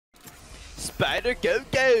Spider go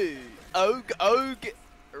go! Og,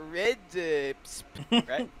 red,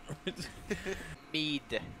 right? Mead.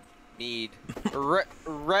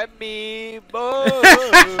 Remy Bo!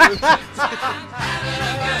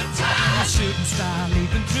 Shooting star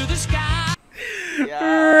leaping through the sky.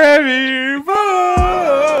 Remy Bo!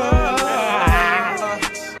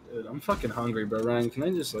 Dude, I'm fucking hungry, bro. Ryan, can I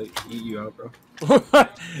just like eat you out, bro?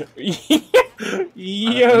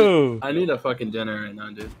 Yo! I need a fucking dinner right now,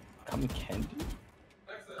 dude. Come again, dude.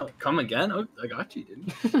 Oh, come again? Oh, I got you,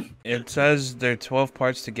 dude. It says there are 12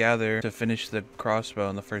 parts to gather to finish the crossbow,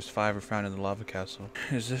 and the first 5 are found in the lava castle.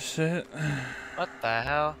 Is this it? What the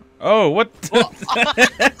hell? Oh, what?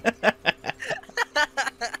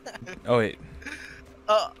 Oh, wait.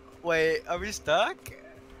 Oh, wait, are we stuck?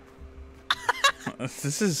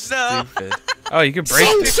 This is No. stupid. Oh, you can break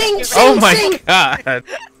it. Oh my god.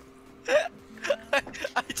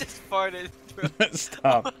 I just farted.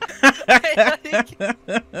 Stop.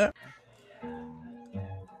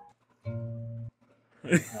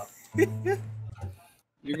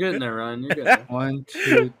 You're getting there, Ryan. You're getting there. 1,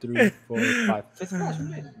 2, 3, 4, 5. This guy's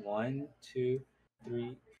right. 1, 2,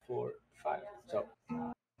 3, 4, 5. So.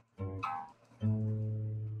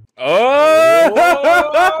 Oh!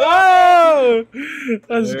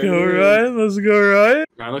 Let's go, Ryan. Let's go, Ryan.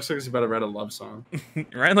 Ryan looks like he's about to write a love song.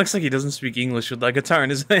 Ryan looks like he doesn't speak English with that guitar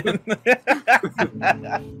in his hand.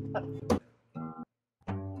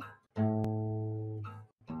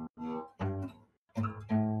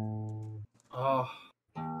 Oh.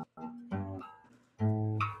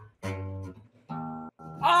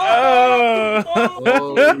 Oh!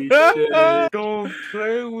 Holy shit. Don't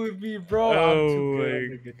play with me, bro. I'm Oh too my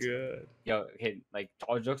good. god. Yo, okay, like,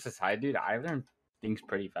 all jokes aside, dude, I learn things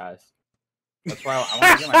pretty fast. That's why I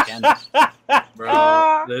want to get my channel.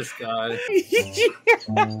 Bro, this guy.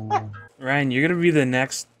 Ryan, you're gonna be the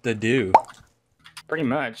next to do. Pretty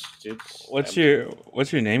much, dude. What's your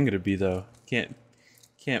name gonna be though? Can't.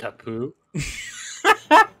 Tapu?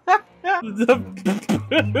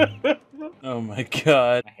 Oh my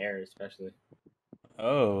god. My hair, especially.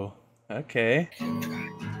 Oh, okay.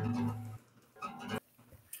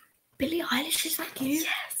 Billie Eilish, is that you?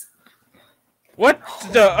 Yes. What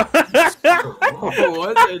the? Oh,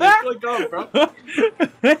 what? It just clicked off, bro.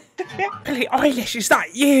 Billie Eilish, is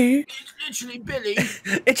that you? It's literally Billy.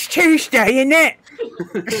 It's Tuesday, isn't it?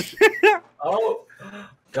 Oh!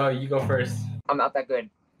 Go, you go first. I'm not that good.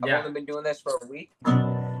 I've Yeah. only been doing this for a week.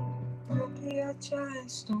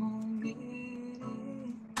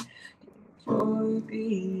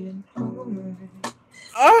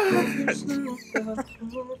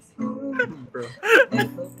 Bro.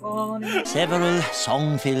 Several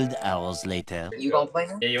song-filled hours later. You gonna play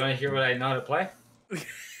now? Yeah, you want to hear what I know how to play?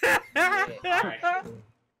 Alright.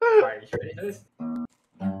 Alright, you ready for this?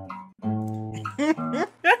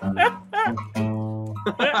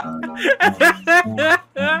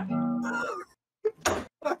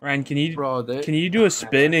 Ryan, can Bro, you do a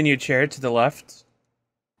spin in your chair to the left?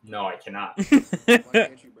 No, I cannot.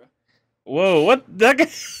 Whoa, what? That guy?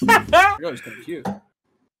 I was confused.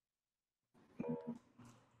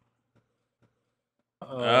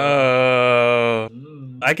 Oh.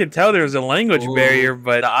 I could tell there was a language Ooh. barrier,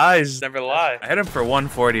 but the eyes never lie. I hit him for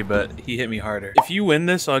 140, but he hit me harder. If you win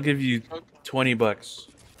this, I'll give you 20 bucks.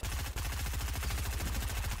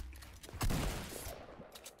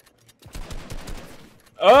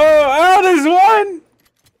 Oh, there's one!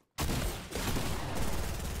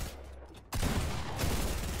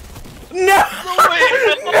 No! No way!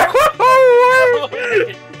 No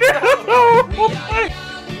way!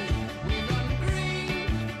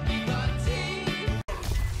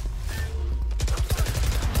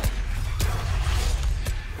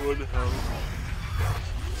 What the hell?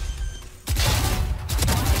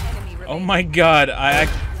 Oh my god, oh my god!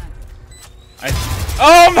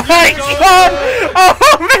 Oh man!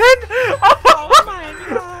 Oh my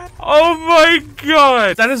god! Oh my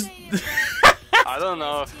god! That is I don't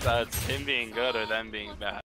know if that's him being good or them being bad.